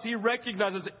because he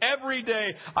recognizes every day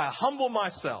I humble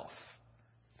myself.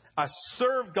 I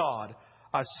serve God.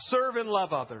 I serve and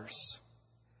love others.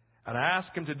 And I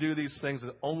ask him to do these things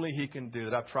that only he can do,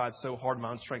 that I've tried so hard in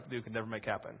my own strength to do, can never make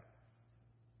happen.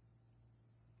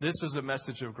 This is a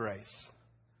message of grace.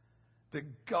 That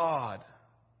God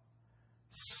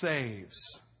saves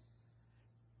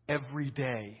every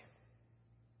day.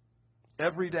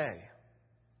 Every day.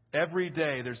 Every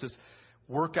day there's this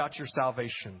work out your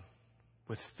salvation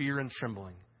with fear and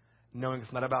trembling, knowing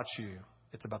it's not about you,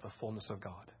 it's about the fullness of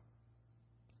God.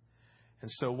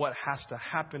 And so what has to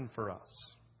happen for us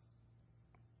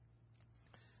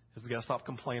is we got to stop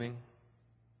complaining.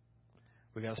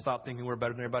 We got to stop thinking we're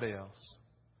better than everybody else.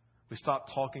 We stop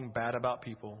talking bad about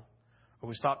people, or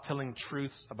we stop telling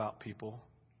truths about people.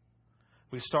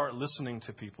 We start listening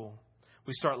to people.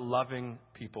 We start loving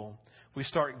people. We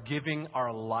start giving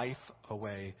our life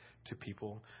away to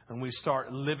people. And we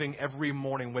start living every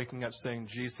morning, waking up saying,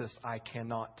 Jesus, I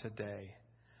cannot today.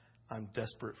 I'm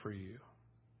desperate for you.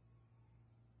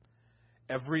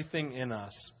 Everything in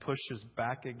us pushes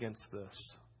back against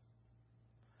this.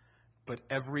 But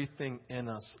everything in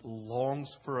us longs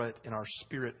for it in our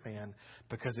spirit, man,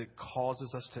 because it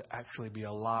causes us to actually be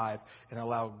alive and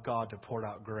allow God to pour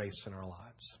out grace in our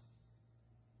lives.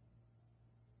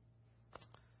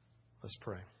 Let's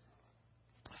pray.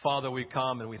 Father, we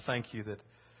come and we thank you that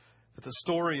the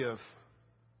story of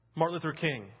Martin Luther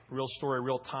King, real story,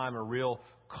 real time, a real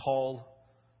call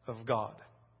of God.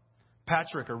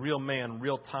 Patrick, a real man,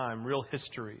 real time, real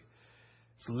history.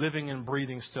 It's living and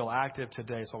breathing, still active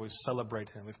today, so we celebrate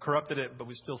him. We've corrupted it, but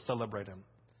we still celebrate him.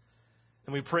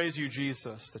 And we praise you,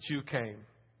 Jesus, that you came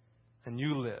and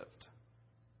you lived,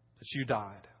 that you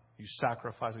died, you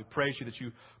sacrificed. We praise you that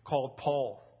you called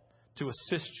Paul to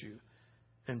assist you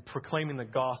in proclaiming the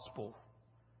gospel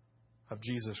of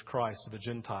Jesus Christ to the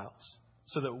Gentiles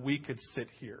so that we could sit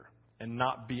here and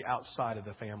not be outside of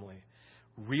the family.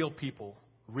 Real people,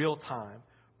 real time,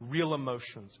 real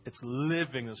emotions. It's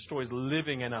living. The story's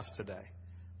living in us today.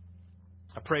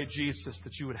 I pray, Jesus,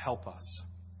 that you would help us.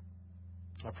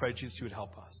 I pray, Jesus, you would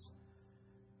help us.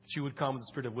 That you would come with the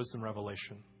spirit of wisdom and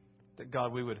revelation. That,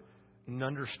 God, we would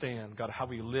understand, God, how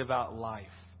we live out life.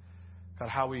 God,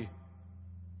 how we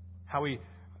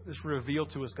just reveal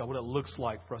to us, God, what it looks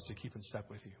like for us to keep in step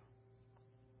with you.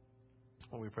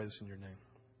 Lord, we pray this in your name.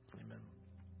 Amen.